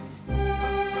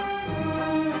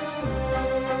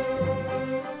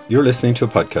You're listening to a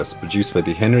podcast produced by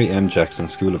the Henry M. Jackson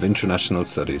School of International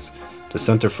Studies, the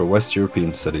Centre for West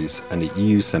European Studies, and the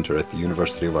EU Centre at the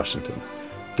University of Washington.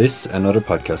 This and other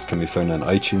podcasts can be found on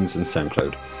iTunes and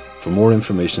SoundCloud. For more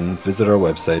information, visit our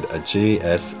website at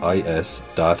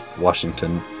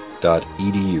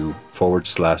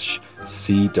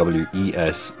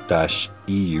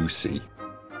jsis.washington.edu/CWES-EUC.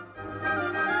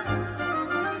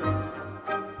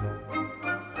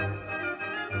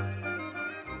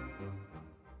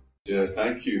 Yeah,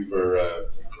 thank you for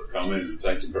coming.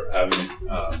 Thank you for having me.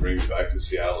 Bringing me back to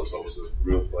Seattle. It's always a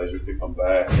real pleasure to come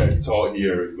back. I taught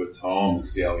here with Tom at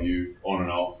CLU on and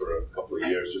off for a couple of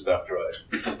years just after I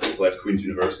left Queen's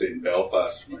University in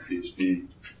Belfast for my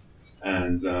PhD.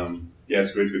 And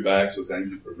it's great to be back, so thank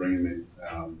you for bringing me.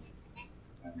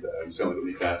 You certainly don't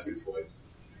need to ask me twice.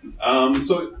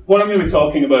 So what I'm going to be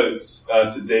talking about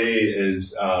today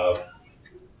is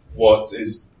what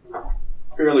is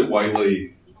fairly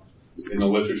widely in the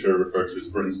literature referred to as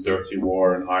Britain's dirty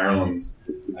war in Ireland.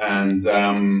 And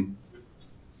I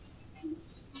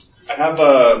have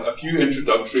a few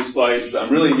introductory slides that I'm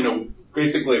really,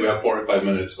 basically we have 45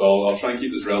 minutes, so I'll try and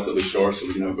keep this relatively short so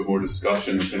we can have a bit more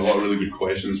discussion. There's been a lot of really good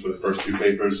questions for the first two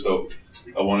papers, so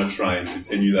I want to try and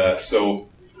continue that. So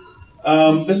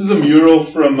this is a mural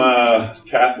from a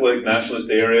Catholic nationalist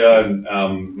area in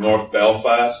North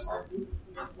Belfast.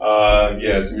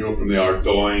 It's a mural from the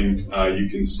Ardoyne. You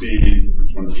can see,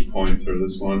 which one is the pointer,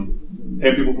 this one.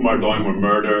 10 people from Ardoyne were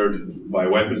murdered by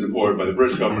weapons imported by the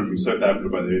British government from South Africa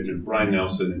by the agent Brian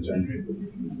Nelson in January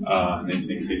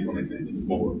 1988 till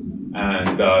 1994.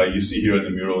 And you see here in the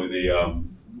mural the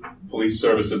Police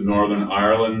Service of Northern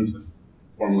Ireland,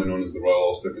 formerly known as the Royal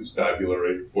Ulster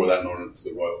Constabulary, before that known as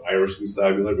the Royal Irish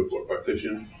Constabulary before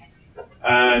partition.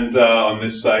 And on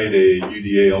this side, a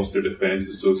UDA Ulster Defence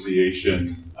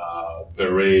Association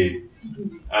beret.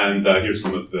 And here's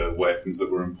some of the weapons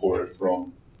that were imported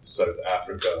from South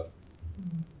Africa.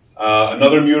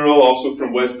 Another mural, also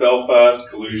from West Belfast,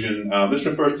 Collusion. This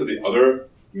refers to the other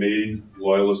main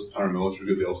loyalist paramilitary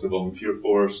group, the Ulster Volunteer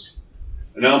Force.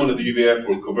 An element of the UVF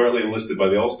were covertly enlisted by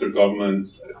the Ulster government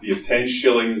at a fee of 10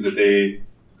 shillings a day to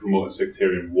promote a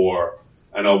sectarian war.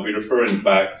 And I'll be referring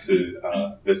back to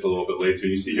this a little bit later.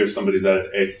 You see here somebody that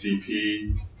at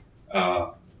FTP.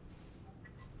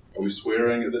 Are we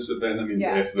swearing at this event? That means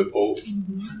F the Pope.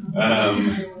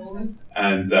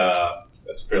 And that's a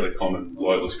fairly common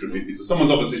loyalist graffiti. So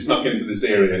someone's obviously snuck into this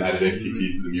area and added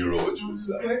FTP to the mural, which was...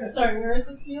 where is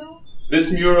this mural?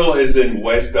 This mural is in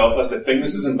West Belfast. I think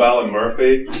this is in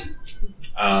Ballymurphy.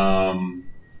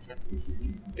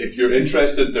 If you're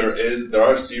interested, there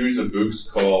are a series of books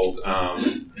called, I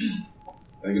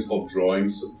think it's called Drawing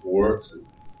Support.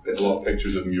 There's a lot of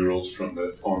pictures of murals from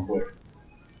the conflict.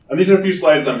 And these are a few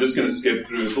slides I'm just going to skip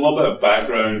through. There's a little bit of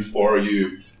background for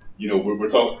you. We're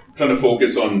trying to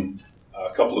focus on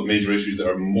a couple of major issues that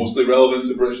are mostly relevant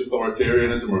to British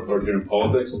authoritarianism or authoritarian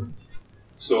politics.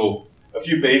 So a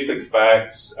few basic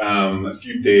facts, a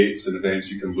few dates and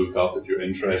events you can look up if you're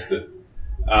interested.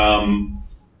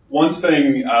 One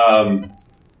thing,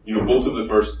 both of the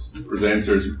first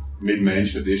presenters made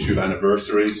mention of the issue of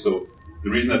anniversaries. So the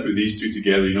reason I put these two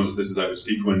together, you notice this is out of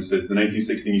sequence, is the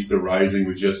 1916 Easter Rising.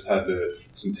 We just had the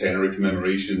centenary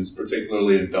commemorations,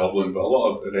 particularly in Dublin, but a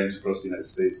lot of events across the United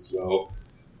States as well,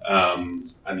 and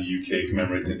the UK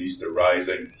commemorating the Easter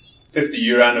Rising.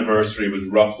 50-year anniversary was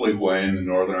roughly when the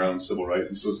Northern Ireland Civil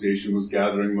Rights Association was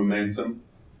gathering momentum.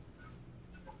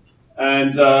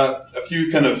 And a few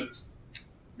kind of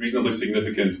reasonably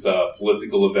significant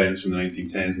political events from the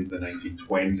 1910s into the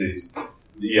 1920s.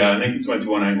 The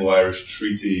 1921 Anglo-Irish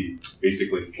Treaty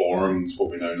basically formed what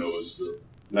we now know as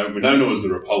the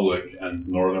Republic and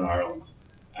Northern Ireland.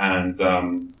 And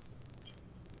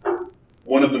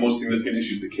one of the most significant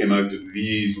issues that came out of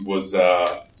these was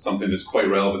something that's quite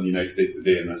relevant in the United States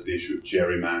today, and that's the issue of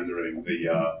gerrymandering.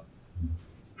 The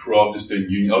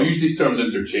Protestant Union. I'll use these terms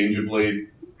interchangeably.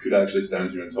 Could actually stand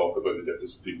here and talk about the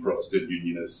difference between Protestant,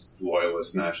 Unionist,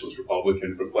 Loyalist, Nationalist,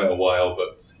 Republican for quite a while,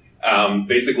 but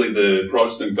basically the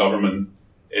Protestant government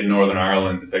in Northern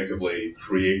Ireland effectively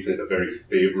created a very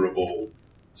favourable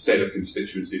set of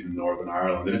constituencies in Northern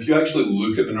Ireland. And if you actually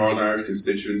look at the Northern Irish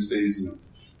constituencies,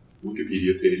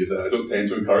 Wikipedia pages, I don't tend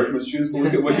to encourage my students to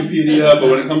look at Wikipedia, but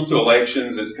when it comes to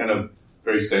elections, it's kind of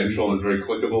very central and it's very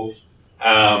clickable.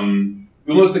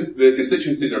 You'll notice the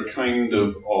constituencies are kind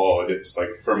of odd. It's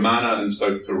like Fermanagh and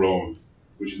South Tyrone,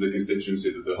 which is the constituency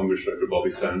that the hunger striker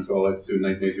Bobby Sands got elected to in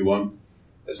 1981.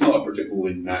 It's not a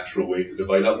particularly natural way to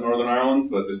divide up Northern Ireland,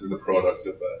 but this is a product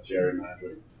of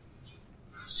gerrymandering.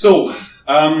 So,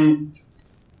 a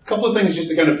couple of things just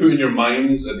to kind of put in your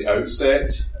minds at the outset.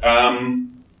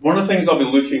 one of the things I'll be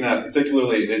looking at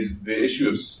particularly is the issue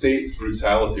of state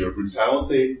brutality, or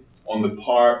brutality on the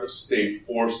part of state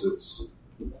forces.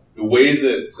 The way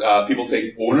that people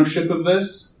take ownership of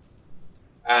this,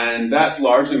 and that's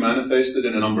largely manifested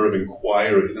in a number of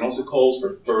inquiries, and also calls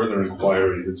for further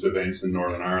inquiries into events in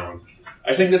Northern Ireland.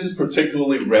 I think this is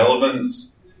particularly relevant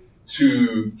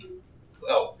to,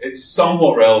 well, it's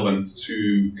somewhat relevant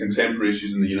to contemporary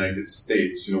issues in the United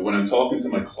States. You know, when I'm talking to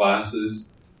my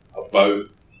classes about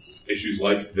issues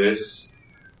like this,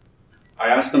 I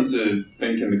ask them to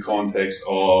think in the context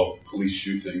of police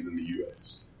shootings in the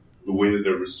US, the way that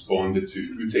they're responded to,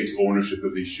 who takes ownership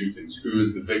of these shootings, who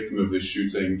is the victim of this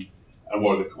shooting, and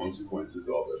what are the consequences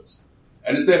of it.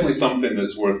 And it's definitely something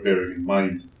that's worth bearing in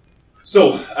mind.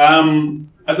 So,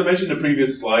 as I mentioned in the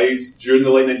previous slides, during the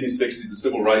late 1960s, the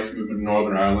civil rights movement in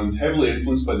Northern Ireland, heavily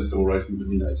influenced by the civil rights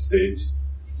movement in the United States,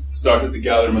 started to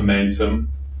gather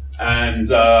momentum. And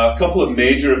a couple of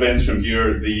major events from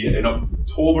here. In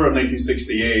October of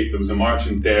 1968, there was a march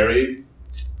in Derry,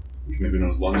 which may be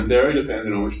known as Londonderry,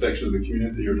 depending on which section of the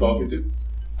community you're talking to.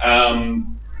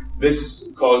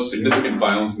 This caused significant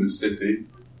violence in the city.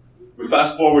 We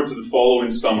fast forward to the following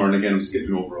summer, and again, I'm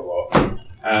skipping over a lot.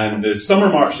 And the summer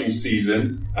marching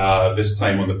season, this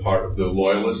time on the part of the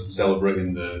Loyalists,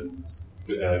 celebrating the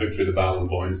victory of the Battle of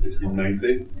Boyne in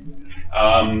 1690.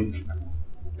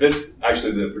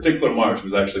 The particular march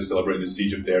was actually celebrating the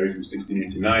Siege of Derry from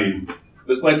 1689.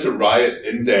 This led to riots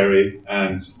in Derry,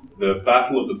 and the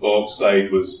Battle of the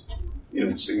Bogside was,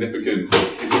 significant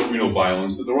communal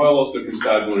violence that the Royal Ulster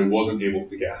Constabulary wasn't able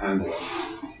to get a handle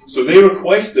on. So they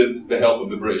requested the help of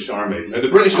the British Army. Now, the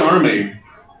British Army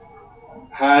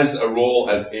has a role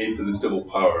as aid to the civil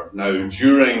power. Now,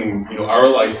 during our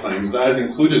lifetimes, that has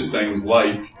included things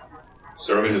like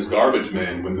serving as garbage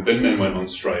men when the bin men went on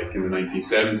strike in the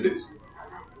 1970s.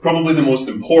 Probably the most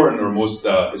important or most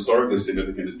historically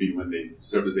significant has been when they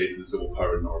served as aid to the civil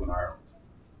power in Northern Ireland.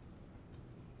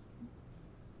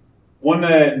 One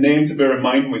name to bear in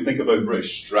mind when we think about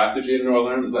British strategy in Northern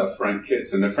Ireland is that of Frank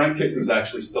Kitson. Now, Frank Kitson's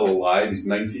actually still alive. He's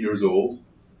 90 years old.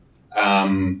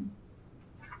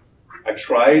 I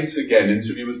tried to get an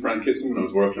interview with Frank Kitson when I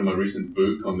was working on my recent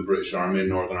book on the British Army in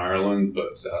Northern Ireland,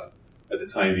 but at the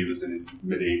time he was in his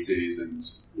mid-80s and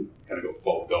kind of got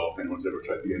fobbed off. Anyone's ever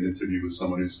tried to get an interview with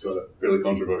someone who's got a fairly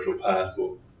controversial past,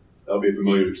 well, that'll be a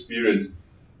familiar experience.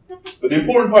 But the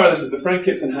important part of this is that Frank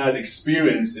Kitson had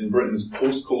experience in Britain's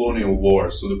post-colonial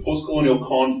wars. So the post-colonial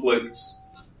conflicts,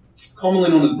 commonly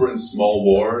known as Britain's small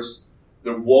wars.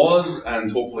 There was, and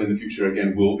hopefully in the future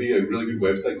again will be, a really good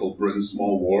website called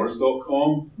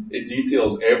BritainSmallWars.com. It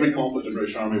details every conflict the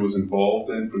British Army was involved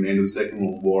in from the end of the Second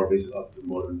World War basically up to the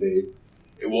modern day.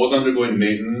 It was undergoing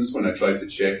maintenance when I tried to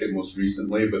check it most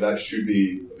recently, but that should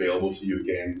be available to you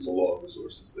again. There's a lot of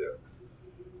resources there.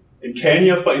 In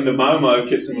Kenya, fighting the Mau Mau,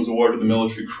 Kitson was awarded the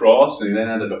Military Cross, and he then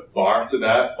added a bar to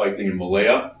that, fighting in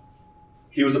Malaya.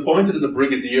 He was appointed as a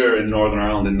brigadier in Northern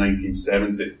Ireland in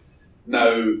 1970.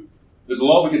 Now, there's a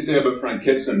lot we could say about Frank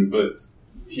Kitson, but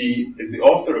he is the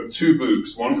author of two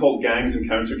books, one called Gangs and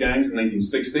Counter-Gangs in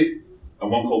 1960, and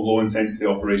one called Low Intensity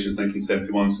Operations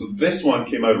 1971. So this one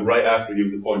came out right after he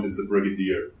was appointed as a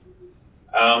brigadier.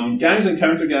 Gangs and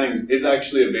Counter-Gangs is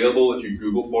actually available. If you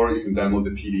Google for it, you can download the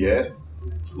PDF.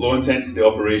 Low Intensity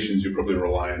Operations, you're probably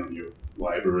relying on your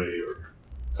library or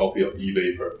copy off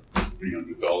eBay for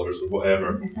 $300 or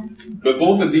whatever. But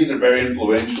both of these are very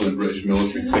influential in British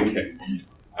military thinking.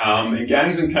 In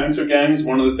Gangs and Counter-Gangs,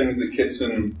 one of the things that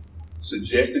Kitson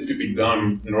suggested could be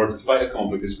done in order to fight a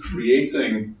conflict is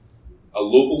creating a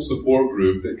local support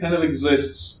group that kind of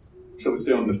exists, shall we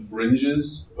say, on the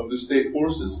fringes of the state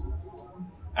forces.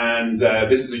 And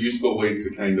this is a useful way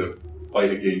to kind of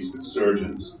fight against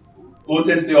insurgents.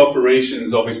 Low-intensity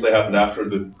operations obviously happened after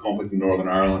the conflict in Northern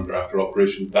Ireland, or after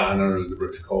Operation Banner, as the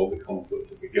British called the conflict,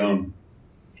 had begun.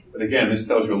 But again, this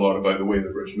tells you a lot about the way the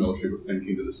British military were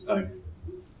thinking at this time.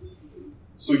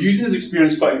 So using his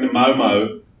experience fighting the Mau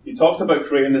Mau, he talked about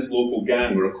creating this local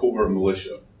gang or a covert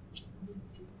militia.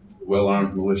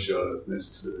 Well-armed militia as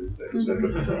necessary, etc.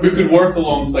 Who could work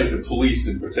alongside the police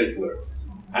in particular.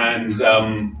 And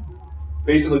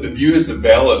basically the view has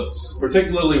developed,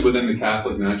 particularly within the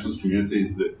Catholic nationalist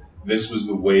communities, that this was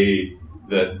the way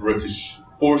that British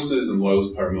forces and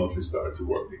loyalist paramilitary started to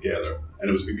work together. And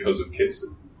it was because of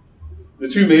Kitson. The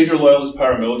two major loyalist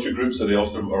paramilitary groups are the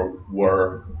Ulster,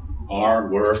 were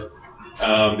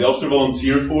the Ulster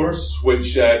Volunteer Force,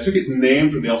 which took its name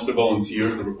from the Ulster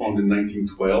Volunteers that were formed in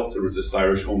 1912 to resist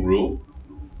Irish Home Rule.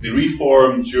 They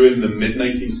reformed during the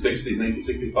mid-1960s,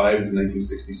 1965 into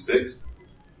 1966.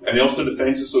 And the Ulster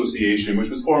Defence Association, which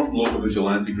was formed from local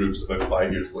vigilante groups about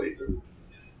 5 years later.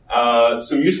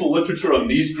 Some useful literature on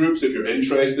these groups if you're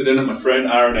interested in it. My friend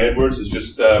Aaron Edwards has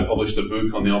just published a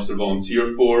book on the Ulster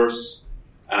Volunteer Force.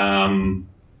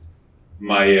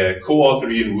 My co-author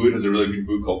Ian Wood has a really good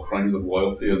book called Crimes of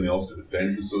Loyalty on the Ulster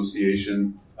Defence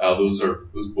Association. Those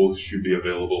both should be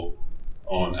available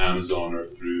on Amazon or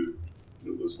through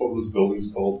what were those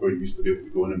buildings called where you used to be able to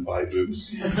go in and buy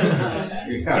books?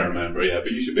 I can't remember, yeah,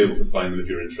 but you should be able to find them if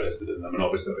you're interested in them, and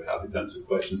obviously I'll be happy to answer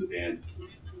questions at the end.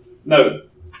 Now,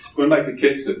 going back to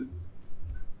Kitson,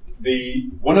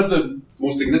 one of the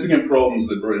most significant problems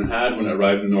that Britain had when it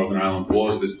arrived in Northern Ireland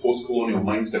was this post-colonial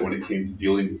mindset when it came to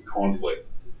dealing with conflict.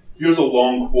 Here's a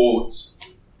long quote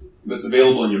that's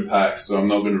available in your packs, so I'm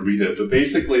not going to read it, but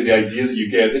basically the idea that you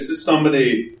get, this is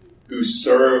somebody who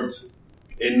served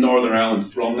in Northern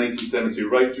Ireland from 1970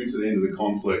 right through to the end of the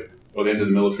conflict, or the end of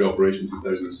the military operation in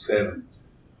 2007.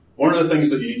 One of the things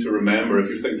that you need to remember if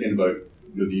you're thinking about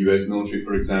the US military,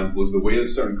 for example, is the way that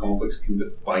certain conflicts can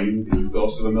define the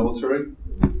ethos of the military.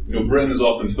 Britain has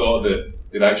often thought that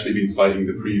they'd actually been fighting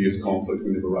the previous conflict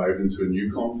when they've arrived into a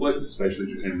new conflict, especially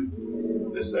during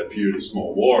this period of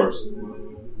small wars.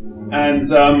 And,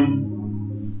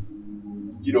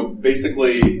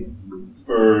 basically,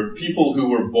 for people who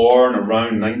were born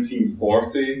around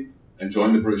 1940 and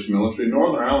joined the British military,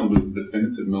 Northern Ireland was the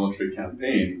definitive military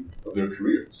campaign of their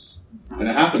careers. And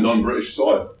it happened on British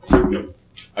soil.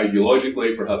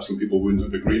 Ideologically, perhaps some people wouldn't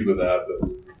have agreed with that, but,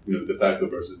 de facto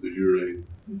versus de jure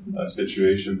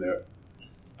situation there.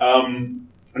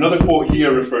 Another quote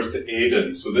here refers to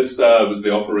Aden. So this was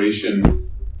the operation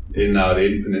in the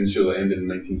Aden Peninsula that ended in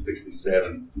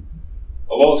 1967.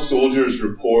 A lot of soldiers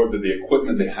report that the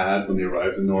equipment they had when they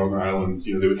arrived in Northern Ireland,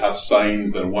 they would have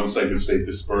signs that on one side would say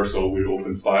disperse or we'd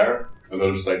open fire. On the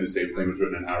other side, the same thing was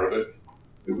written in Arabic.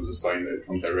 It was a sign that had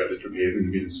come directly from Aden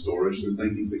and been in storage since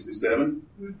 1967.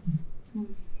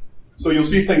 So you'll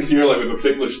see things here like we have a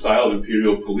particular style of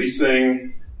imperial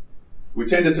policing. We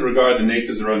tended to regard the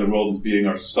natives around the world as being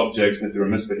our subjects, and if they were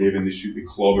misbehaving, they should be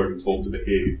clobbered and told to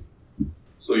behave.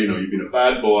 So, you've been a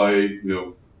bad boy,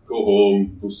 go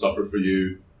home, no supper for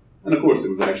you. And of course, it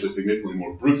was actually significantly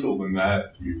more brutal than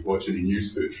that. If you watch any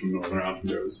news footage from Northern Ireland from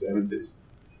the early 70s.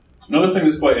 Another thing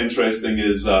that's quite interesting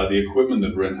is the equipment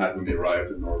that Britain had when they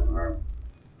arrived in Northern Ireland.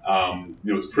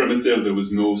 It was primitive, there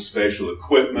was no special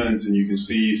equipment, and you can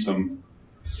see some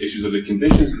issues of the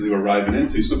conditions that they were arriving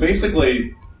into. So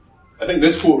basically, I think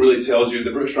this quote really tells you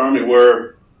the British Army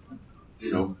were,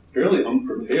 fairly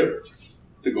unprepared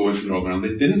to go into Northern Ireland.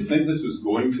 They didn't think this was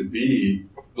going to be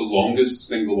the longest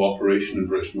single operation in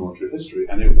British military history,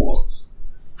 and it was.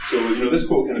 So, this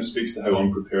quote kind of speaks to how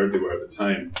unprepared they were at the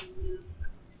time.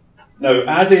 Now,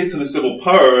 as aid to the civil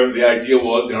power, the idea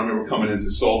was the army were coming in to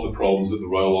solve the problems that the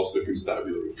Royal Ulster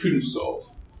Constabulary couldn't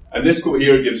solve. And this quote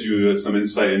here gives you some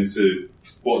insight into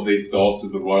what they thought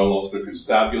of the Royal Ulster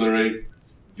Constabulary,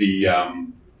 the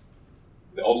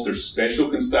Ulster Special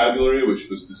Constabulary, which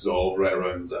was dissolved right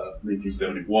around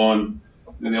 1971, and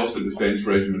then the Ulster Defence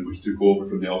Regiment, which took over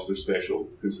from the Ulster Special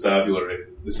Constabulary.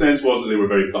 The sense was that they were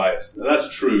very biased. Now, that's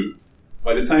true.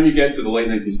 By the time you get to the late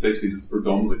 1960s, it's a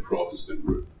predominantly Protestant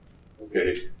group.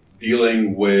 Okay,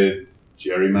 dealing with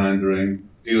gerrymandering,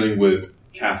 dealing with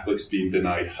Catholics being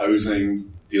denied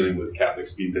housing, dealing with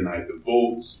Catholics being denied the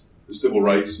votes, the civil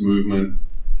rights movement,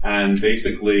 and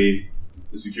basically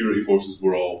the security forces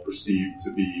were all perceived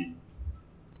to be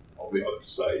on the other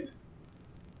side.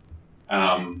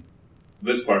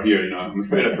 This part here, I'm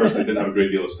afraid I personally didn't have a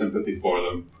great deal of sympathy for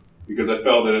them because I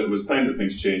felt that it was time that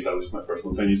things changed. That was just my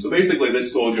personal opinion. So basically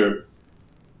this soldier,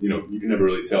 you can never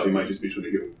really tell. He might just be trying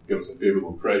to give us a favourable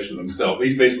impression of himself.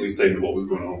 He's basically saying that what was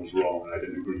going on was wrong, and I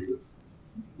didn't agree with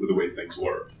the way things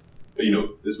were. But,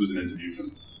 this was an interview from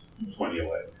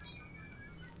 2011.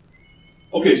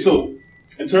 Okay, so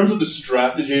in terms of the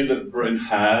strategy that Britain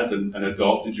had and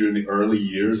adopted during the early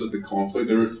years of the conflict,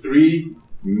 there were three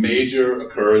major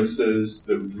occurrences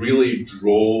that really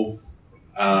drove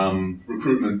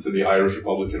recruitment to the Irish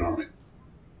Republican Army.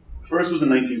 First was in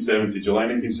 1970, July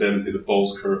 1970, the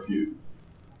Falls Curfew.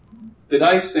 Did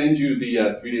I send you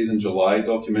the 3 Days in July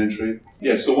documentary?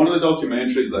 Yeah, so one of the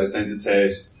documentaries that I sent to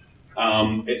Tess,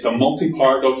 it's a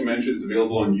multi-part documentary that's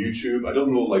available on YouTube. I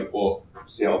don't know what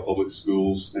Seattle Public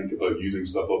Schools think about using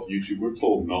stuff off YouTube. We're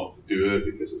told not to do it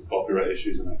because of copyright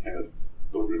issues, and I kind of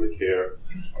don't really care.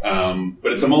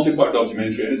 But it's a multi-part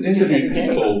documentary, and it's interviewing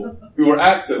people who were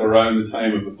active around the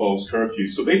time of the Falls Curfew.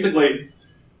 So basically,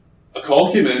 a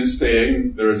call came in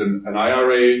saying there is an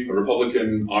IRA, a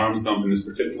Republican arms dump in this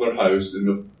particular house in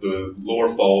the Lower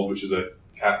Falls, which is a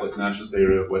Catholic nationalist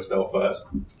area of West Belfast.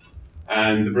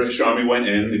 And the British Army went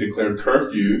in, they declared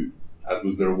curfew, as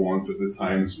was their wont at the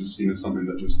time. This was seen as something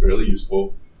that was fairly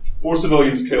useful. 4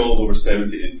 civilians killed, over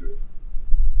 70 injured.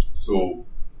 So,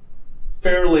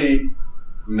 fairly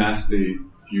nasty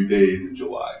few days in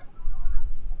July.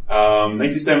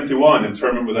 1971,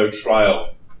 internment without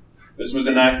trial. This was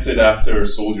enacted after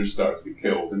soldiers started to be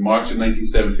killed. In March of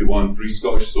 1971, 3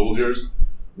 Scottish soldiers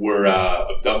were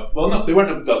abducted. Well, no, they weren't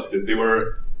abducted. They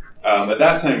were, at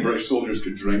that time, British soldiers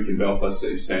could drink in Belfast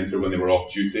city centre when they were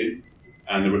off duty.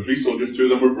 And there were 3 soldiers, 2 of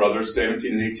them were brothers,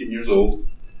 17 and 18 years old.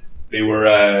 They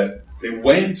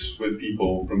went with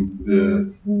people from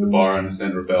the bar in the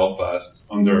centre of Belfast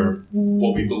under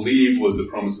what we believe was the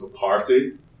promise of a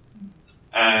party.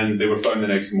 And they were found the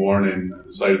next morning at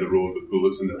the side of the road with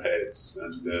bullets in their heads.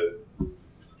 And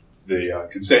the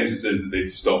consensus is that they'd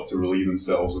stopped to relieve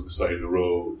themselves at the side of the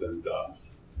road, and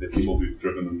the people who'd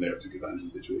driven them there took advantage of the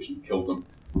situation and killed them.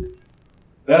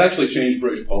 That actually changed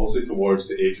British policy towards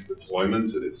the age of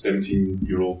deployment. The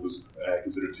 17-year-old was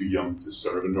considered too young to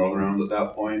serve in Northern Ireland at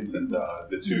that point, and the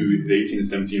 18 and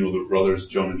 17-year-old were brothers,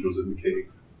 John and Joseph McKay.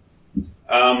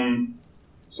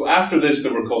 So after this,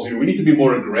 there were calls, we need to be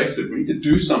more aggressive. We need to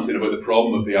do something about the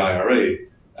problem of the IRA.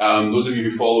 Those of you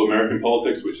who follow American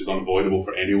politics, which is unavoidable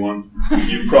for anyone,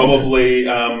 you probably,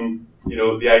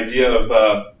 the idea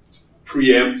of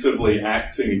preemptively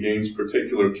acting against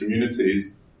particular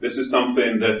communities. This is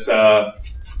something that,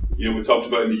 we talked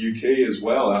about in the UK as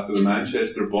well after the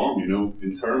Manchester bomb,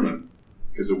 internment,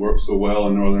 because it worked so well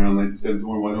in Northern Ireland in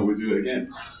 1971, why don't we do it again?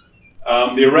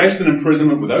 The arrest and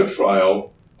imprisonment without trial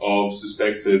of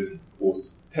suspected, quote,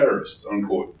 terrorists,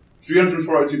 unquote.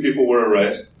 342 people were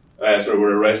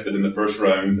arrested in the first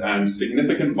round, and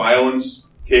significant violence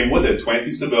came with it. 20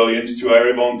 civilians, 2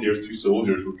 IRA volunteers, 2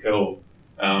 soldiers were killed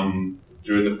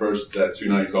during the first 2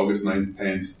 nights, August 9th,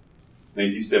 10th,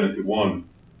 1971.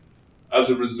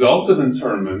 As a result of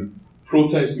internment,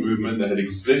 protest movement that had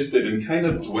existed and kind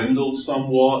of dwindled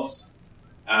somewhat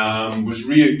was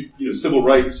the civil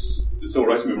rights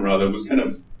movement was kind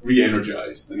of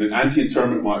re-energized, and then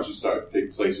anti-internment marches started to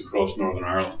take place across Northern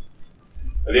Ireland.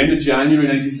 At the end of January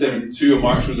 1972, a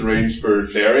march was arranged for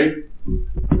Derry.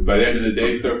 By the end of the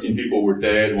day, 13 people were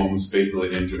dead, 1 was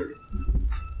fatally injured.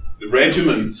 The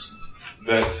regiment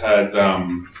that had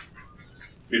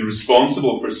been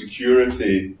responsible for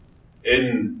security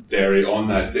in Derry on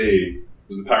that day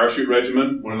was the Parachute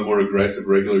Regiment, one of the more aggressive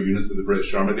regular units of the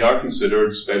British Army. They are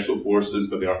considered special forces,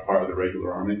 but they are part of the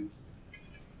regular army.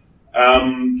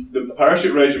 The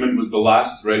Parachute Regiment was the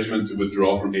last regiment to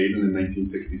withdraw from Aden in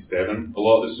 1967. A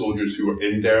lot of the soldiers who were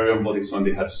in Derry on Bloody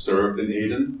Sunday had served in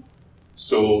Aden.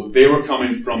 So they were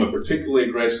coming from a particularly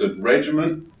aggressive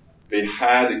regiment. They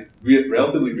had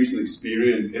relatively recent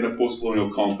experience in a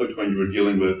post-colonial conflict when you were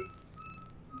dealing with,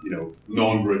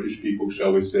 non-British people,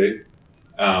 shall we say.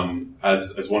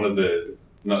 As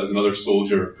another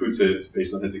soldier puts it,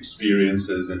 based on his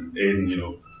experiences in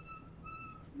Aden,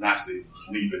 nasty,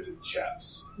 flea-bitten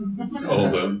chaps,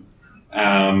 call them.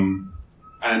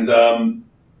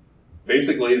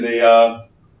 Basically, they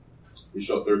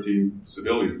shot 13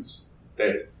 civilians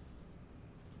dead.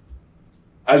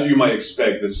 As you might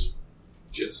expect, this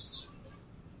just,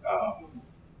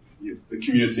 the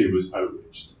community was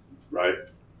outraged, right?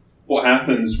 What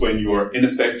happens when you are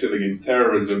ineffective against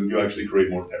terrorism, you actually create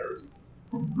more terrorism.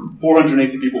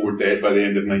 480 people were dead by the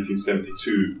end of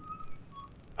 1972.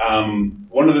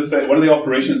 One of the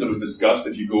operations that was discussed,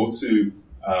 if you go to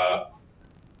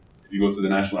the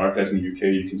National Archives in the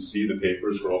UK, you can see the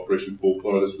papers for Operation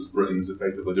Folklore. This was Britain's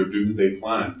effectively their doomsday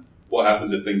plan. What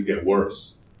happens if things get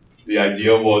worse? The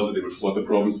idea was that they would flood the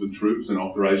province with troops and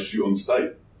authorize shoot on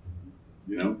sight.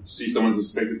 See someone's a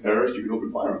suspected terrorist, you can open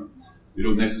fire on them. You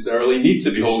don't necessarily need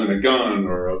to be holding a gun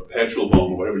or a petrol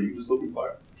bomb or whatever. You can just open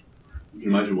fire. You can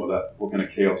imagine what kind of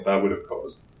chaos that would have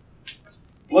caused.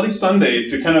 Bloody Sunday,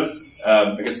 to kind of,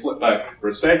 flip back for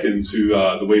a second to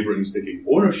the way Britain's taking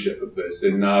ownership of this.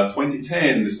 In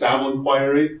 2010, the Savile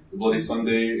Inquiry, the Bloody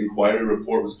Sunday Inquiry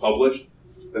report was published.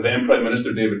 The then Prime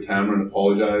Minister David Cameron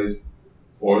apologised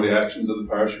for the actions of the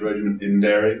Parachute Regiment in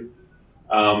Derry.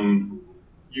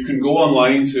 You can go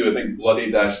online to, I think,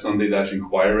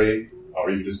 Bloody-Sunday-Inquiry, or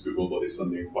you can just Google Bloody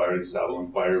Sunday Inquiry, Savile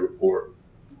Inquiry report.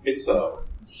 It's a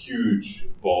huge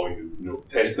volume,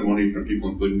 testimony from people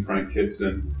including Frank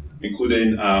Kitson,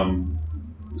 including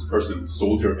this person,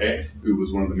 Soldier F, who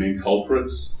was one of the main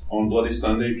culprits on Bloody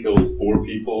Sunday, killed 4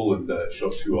 people and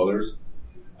shot 2 others.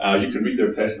 You can read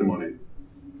their testimony.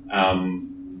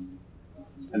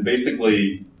 And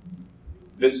basically,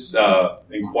 this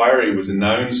inquiry was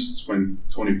announced when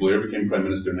Tony Blair became Prime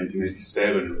Minister in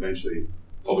 1987 and eventually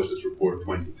published this report in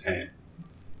 2010.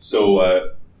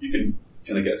 So you can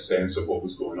kind of get a sense of what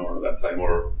was going on at that time,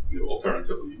 or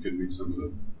alternatively, you could read some of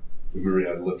the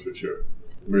myriad literature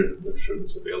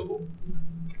that's available.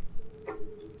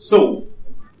 So,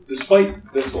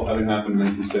 despite this all having happened in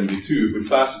 1972, if we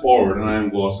fast forward, and I am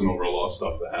glossing over a lot of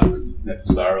stuff that happened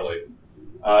necessarily,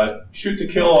 shoot to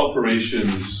kill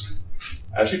operations,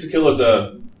 shoot to kill as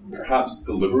a perhaps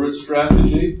deliberate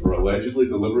strategy, or allegedly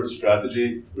deliberate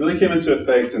strategy, really came into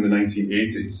effect in the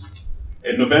 1980s.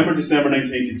 In November, December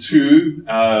 1982,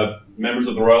 members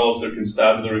of the Royal Ulster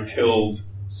Constabulary killed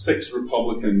 6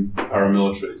 Republican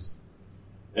paramilitaries.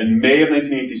 In May of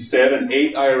 1987,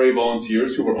 8 IRA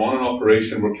volunteers who were on an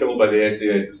operation were killed by the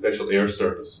SAS, the Special Air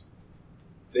Service.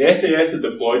 The SAS had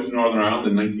deployed to Northern Ireland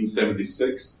in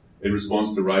 1976 in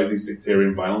response to rising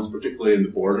sectarian violence, particularly in the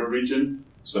border region,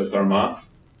 South Armagh.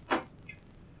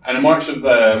 And in March 6,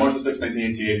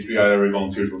 1988, 3 IRA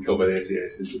volunteers were killed by the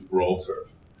SAS in Gibraltar.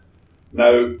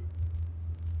 Now,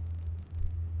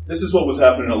 this is what was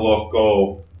happening at Loch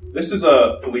Gall. This is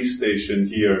a police station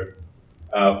here,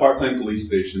 a part-time police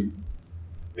station.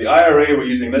 The IRA were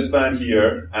using this van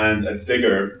here and a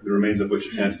digger, the remains of which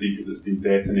you can't see because it's been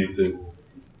detonated.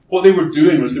 What they were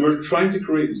doing was they were trying to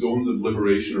create zones of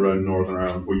liberation around Northern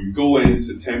Ireland where you go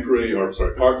into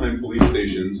part-time police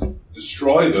stations,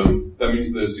 destroy them. That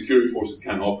means the security forces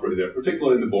can't operate there,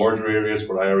 particularly in the border areas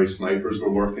where IRA snipers were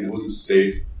working. It wasn't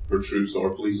safe for troops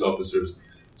or police officers.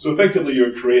 So effectively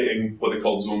you're creating what they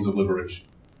called zones of liberation.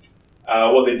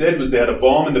 What they did was they had a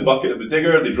bomb in the bucket of the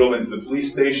digger, they drove into the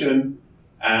police station,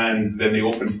 and then they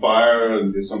opened fire,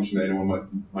 and the assumption that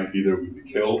anyone might be there would be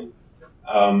killed.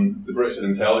 The British had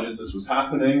intelligence this was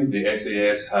happening. The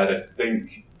SAS had, I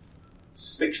think,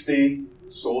 60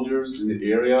 soldiers in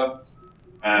the area,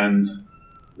 and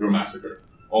they were massacred.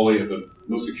 All 8 of them.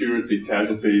 No security,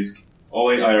 casualties. All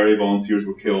 8 IRA volunteers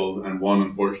were killed, and 1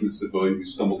 unfortunate civilian who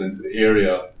stumbled into the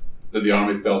area that the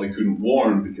army felt they couldn't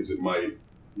warn because it might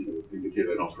indicate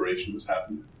that an operation was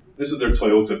happening. This is their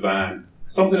Toyota van.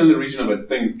 Something in the region of, I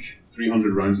think,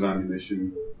 300 rounds of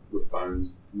ammunition were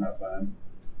found in that van.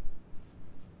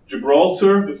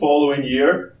 Gibraltar, the following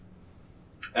year,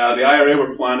 the IRA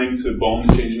were planning to bomb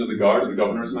the changing of the guard at the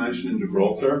governor's mansion in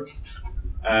Gibraltar.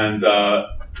 And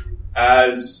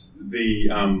as the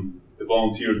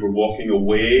volunteers were walking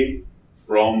away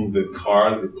from the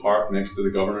car that they parked next to the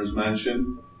governor's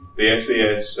mansion, the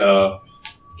SAS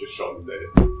just shot them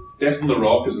dead. Death from the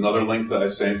Rock is another link that I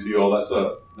sent to you all. That's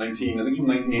from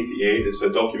 1988. It's a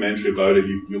documentary about it.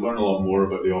 You learn a lot more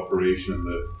about the operation and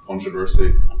the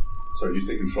controversy. Sorry, you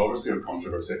say controversy or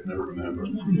controversy? I can never remember.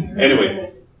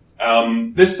 Anyway,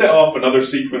 this set off another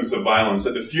sequence of violence.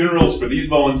 At the funerals for these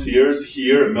volunteers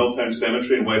here at Milltown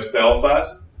Cemetery in West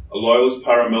Belfast, a loyalist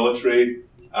paramilitary.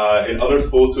 In other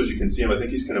photos, you can see him. I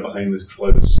think he's kind of behind this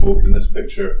cloud of smoke in this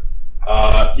picture.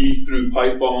 He threw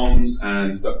pipe bombs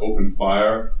and opened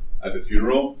fire at the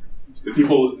funeral.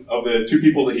 The 2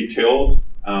 people that he killed,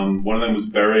 one of them was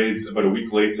buried about a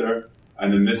week later,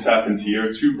 and then this happened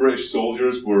here. 2 British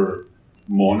soldiers were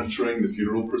monitoring the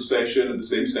funeral procession at the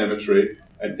same cemetery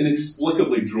and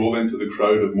inexplicably drove into the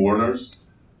crowd of mourners.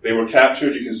 They were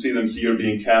captured. You can see them here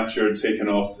being captured, taken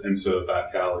off into a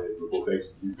back alley, and were both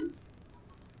executed.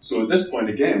 So at this point,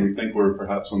 again, we think we're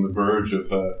perhaps on the verge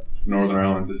of Northern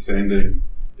Ireland descending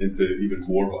into even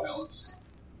more violence.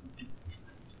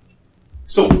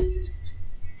 So,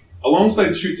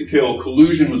 alongside shoot to kill,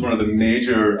 collusion was one of the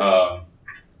major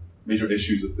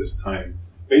issues of this time.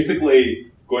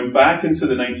 Basically, going back into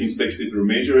the 1960s, there were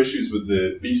major issues with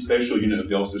the B Special Unit of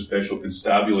the Ulster Special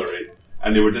Constabulary,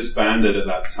 and they were disbanded at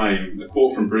that time. A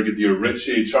quote from Brigadier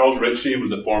Ritchie. Charles Ritchie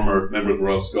was a former member of the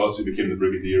Royal Scots who became the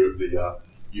Brigadier of the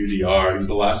UDR. He was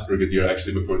the last Brigadier,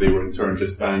 actually, before they were in turn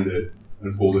disbanded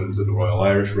and folded into the Royal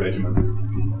Irish Regiment.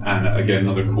 And again,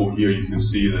 another quote here, you can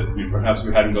see that perhaps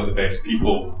we hadn't got the best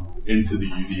people into the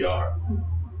UDR.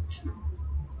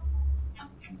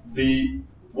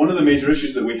 One of the major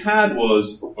issues that we had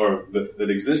that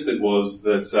existed was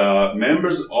that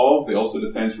members of the Ulster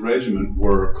Defence Regiment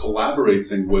were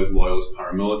collaborating with loyalist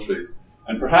paramilitaries.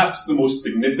 And perhaps the most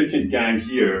significant gang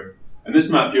here, and this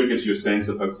map here gives you a sense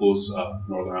of how close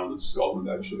Northern Ireland and Scotland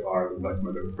actually are, going back to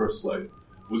my very first slide,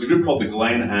 was a group called the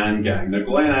Glen Ann Gang. Now,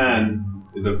 Glen Ann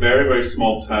is a very, very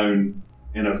small town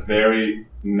in a very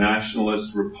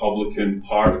nationalist, Republican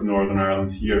part of Northern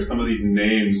Ireland here. Some of these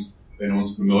names, if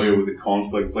anyone's familiar with the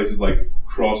conflict, places like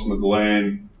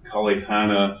Crossmaglen,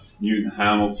 Cullyhanna, Newton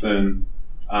Hamilton,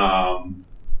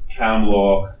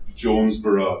 Camloch,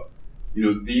 Jonesborough,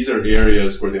 these are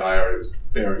areas where the IRA was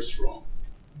very strong.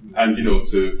 And,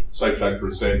 to sidetrack for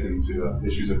a second to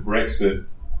issues of Brexit,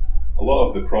 a lot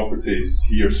of the properties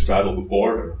here straddle the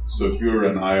border. So if you're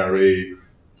an IRA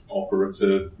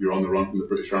operative, you're on the run from the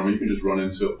British Army, you can just run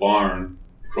into a barn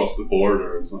across the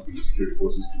border. There's nothing the security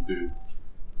forces can do,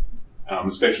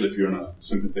 especially if you're in a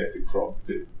sympathetic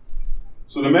property.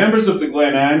 So the members of the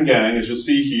Glenanne gang, as you'll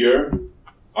see here,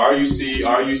 RUC,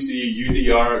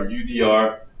 UDR,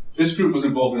 UDR, this group was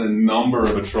involved in a number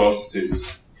of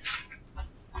atrocities.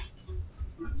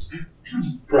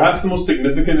 Perhaps the most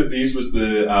significant of these was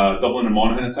the Dublin and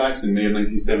Monaghan attacks in May of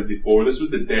 1974. This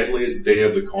was the deadliest day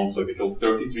of the conflict. They killed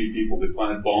 33 people. They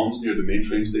planted bombs near the main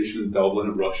train station in Dublin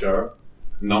at rush hour.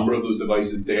 A number of those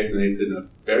devices detonated in a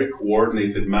very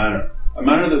coordinated manner, a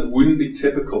manner that wouldn't be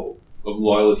typical of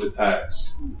Loyalist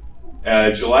attacks.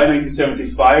 July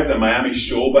 1975, the Miami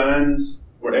show bands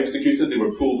were executed. They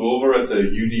were pulled over at a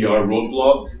UDR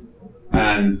roadblock,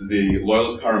 and the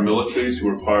Loyalist paramilitaries who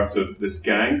were part of this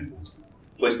gang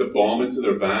placed a bomb into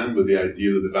their van with the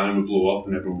idea that the van would blow up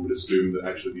and everyone would assume that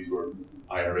actually these were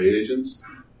IRA agents.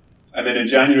 And then in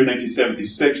January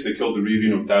 1976, they killed the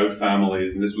Rivian O'Dowd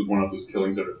families, and this was one of those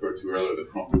killings I referred to earlier that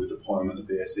prompted the deployment of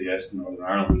the SAS to Northern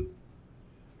Ireland.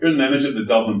 Here's an image of the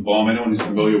Dublin bomb. Anyone who's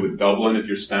familiar with Dublin, if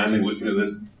you're standing looking at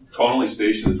this, Connolly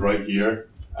Station is right here,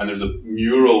 and there's a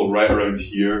mural right around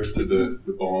here to the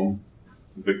bomb,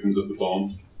 the victims of the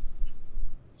bomb.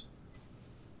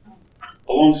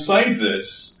 Alongside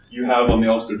this, you have on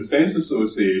the Ulster Defence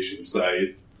Association side,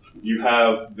 you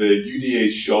have the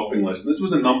UDA's shopping list. And this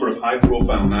was a number of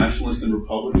high-profile nationalists and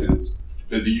Republicans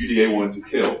that the UDA wanted to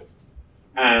kill.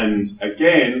 And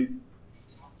again,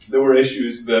 there were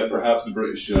issues that perhaps the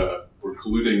British were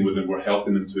colluding with and were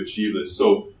helping them to achieve this.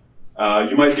 So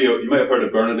you might have heard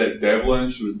of Bernadette Devlin.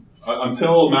 She was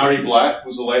until Mary Black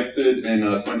was elected in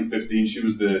 2015. She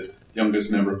was the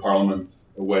youngest member of Parliament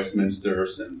at Westminster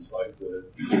since like the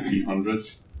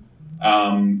 1800s.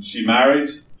 She married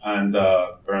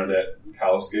Bernadette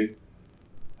Kalski,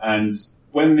 and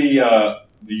when the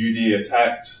UDA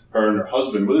attacked her and her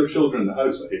husband with their children in the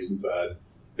house, I hasten to add,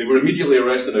 they were immediately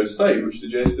arrested outside, which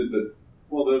suggested that,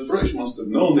 well, the British must have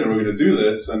known they were going to do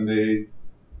this, and they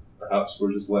perhaps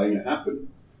were just letting it happen.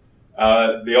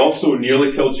 They also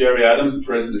nearly killed Gerry Adams, the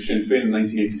president of Sinn Féin, in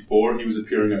 1984. He was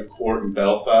appearing at court in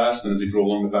Belfast, and as he drove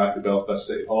along the back of Belfast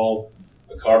City Hall,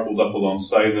 a car pulled up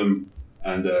alongside them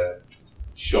and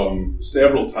shot him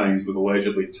several times with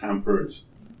allegedly tampered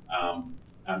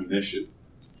ammunition.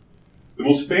 The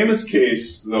most famous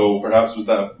case, though, perhaps was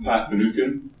that of Pat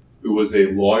Finucane, who was a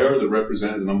lawyer that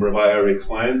represented a number of IRA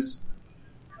clients.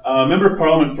 A member of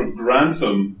Parliament for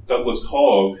Grantham, Douglas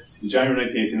Hogg, in January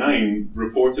 1989,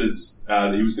 reported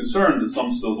that he was concerned that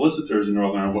some solicitors in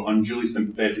Northern Ireland were unduly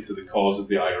sympathetic to the cause of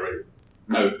the IRA.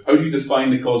 Now, how do you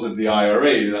define the cause of the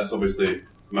IRA? That's obviously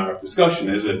a matter of discussion.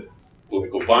 Is it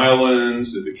political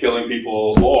violence? Is it killing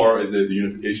people? Or is it the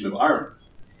unification of Ireland?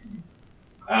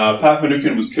 Pat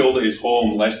Finucane was killed at his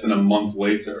home less than a month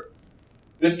later.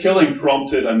 This killing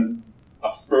prompted a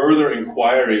further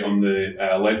inquiry on the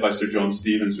led by Sir John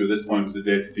Stevens, who at this point was the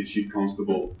Deputy Chief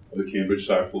Constable of the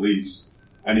Cambridgeshire Police.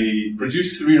 And he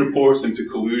produced 3 reports into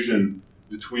collusion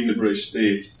between the British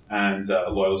state and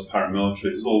Loyalist paramilitaries.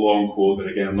 This is a long quote, but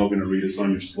again, I'm not going to read this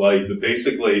on your slides. But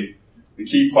basically, the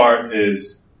key part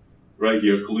is right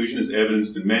here: collusion is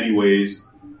evidenced in many ways,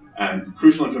 and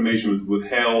crucial information was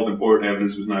withheld, important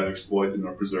evidence was neither exploited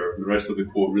nor preserved. And the rest of the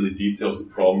quote really details the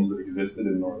problems that existed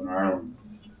in Northern Ireland.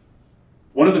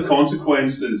 One of the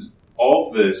consequences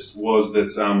of this was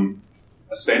that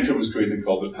a centre was created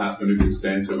called the Pat Finucane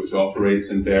Centre, which operates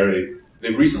in Derry.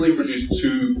 They've recently produced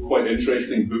 2 quite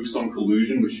interesting books on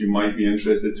collusion, which you might be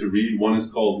interested to read. One is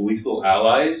called Lethal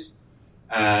Allies,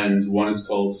 and one is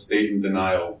called State in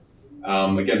Denial.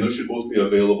 Again, those should both be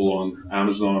available on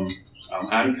Amazon.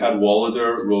 Anne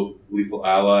Cadwallader wrote Lethal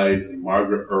Allies, and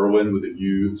Margaret Irwin with a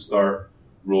U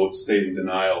wrote State in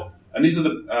Denial. And these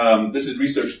are this is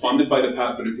research funded by the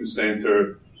Pat Finucane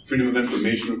Centre. Freedom of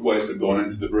information requests have gone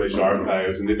into the British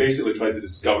Archives, and they basically tried to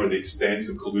discover the extent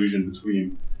of collusion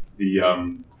between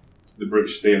the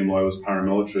British state and Loyalist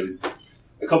paramilitaries.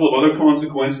 A couple of other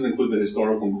consequences include the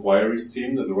Historical Inquiries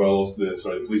team that the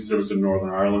Police Service of Northern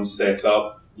Ireland set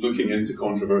up, looking into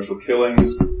controversial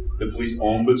killings. The Police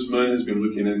Ombudsman has been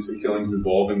looking into killings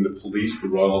involving the police, the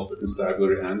Royal Ulster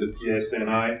Constabulary, and the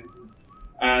PSNI.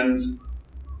 And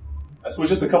I suppose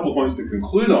just a couple of points to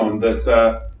conclude on,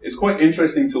 that it's quite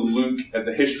interesting to look at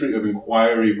the history of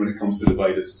inquiry when it comes to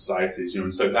divided societies.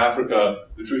 In South Africa,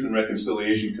 the Truth and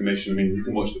Reconciliation Commission, you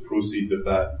can watch the proceeds of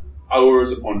that.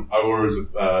 Hours upon hours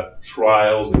of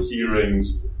trials and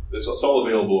hearings. It's all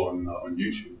available on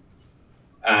YouTube.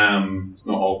 It's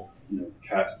not all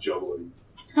cats juggling.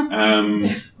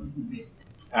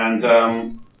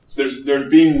 there's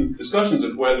been discussions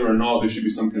of whether or not there should be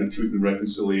some kind of Truth and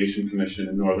Reconciliation Commission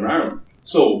in Northern Ireland.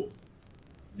 So,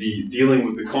 dealing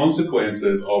with the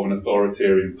consequences of an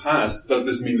authoritarian past, does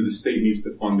this mean that the state needs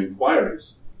to fund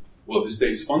inquiries? Well, if the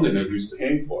state's funding it, who's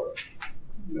paying for it?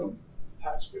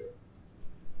 Taxpayer.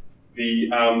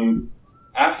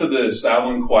 After the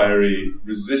Savile inquiry,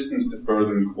 resistance to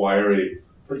further inquiry,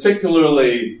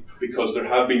 particularly because there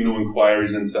have been no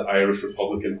inquiries into Irish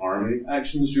Republican Army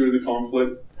actions during the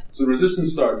conflict, so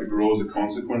resistance started to grow as a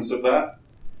consequence of that.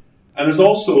 And there's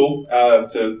also,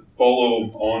 to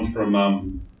follow on from,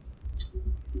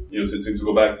 to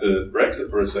go back to Brexit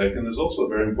for a second, there's also a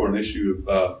very important issue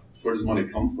of where does money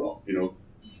come from?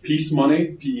 Peace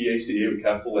money, PEACA with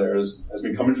capital letters, has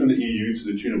been coming from the EU to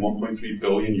the tune of 1.3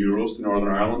 billion euros to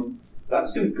Northern Ireland.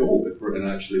 That's going to go if Britain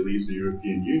actually leaves the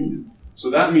European Union. So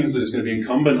that means that it's going to be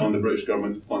incumbent on the British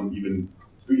government to fund even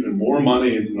more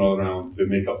money into Northern Ireland to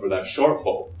make up for that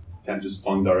shortfall. Can't just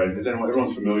fund our NHS.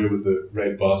 Everyone's familiar with the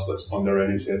red bus, let's fund our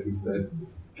NHS instead.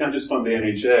 Can't just fund the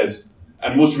NHS.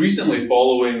 And most recently,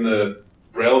 following the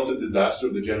relative disaster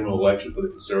of the general election for the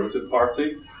Conservative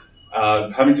Party,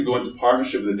 having to go into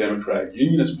partnership with the Democratic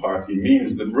Unionist Party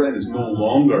means that Britain is no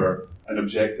longer an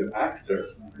objective actor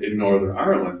in Northern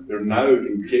Ireland. They're now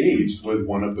engaged with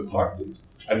one of the parties.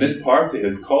 And this party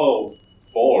has called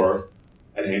for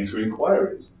an end to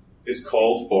inquiries. It's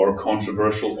called for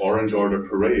controversial Orange Order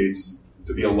parades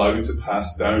to be allowed to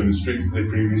pass down the streets that they've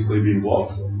previously been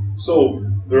blocked. So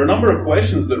there are a number of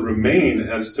questions that remain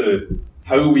as to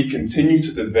how we continue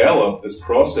to develop this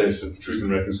process of truth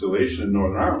and reconciliation in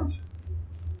Northern Ireland.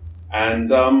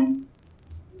 And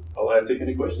I'll take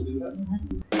any questions in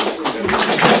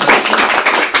that.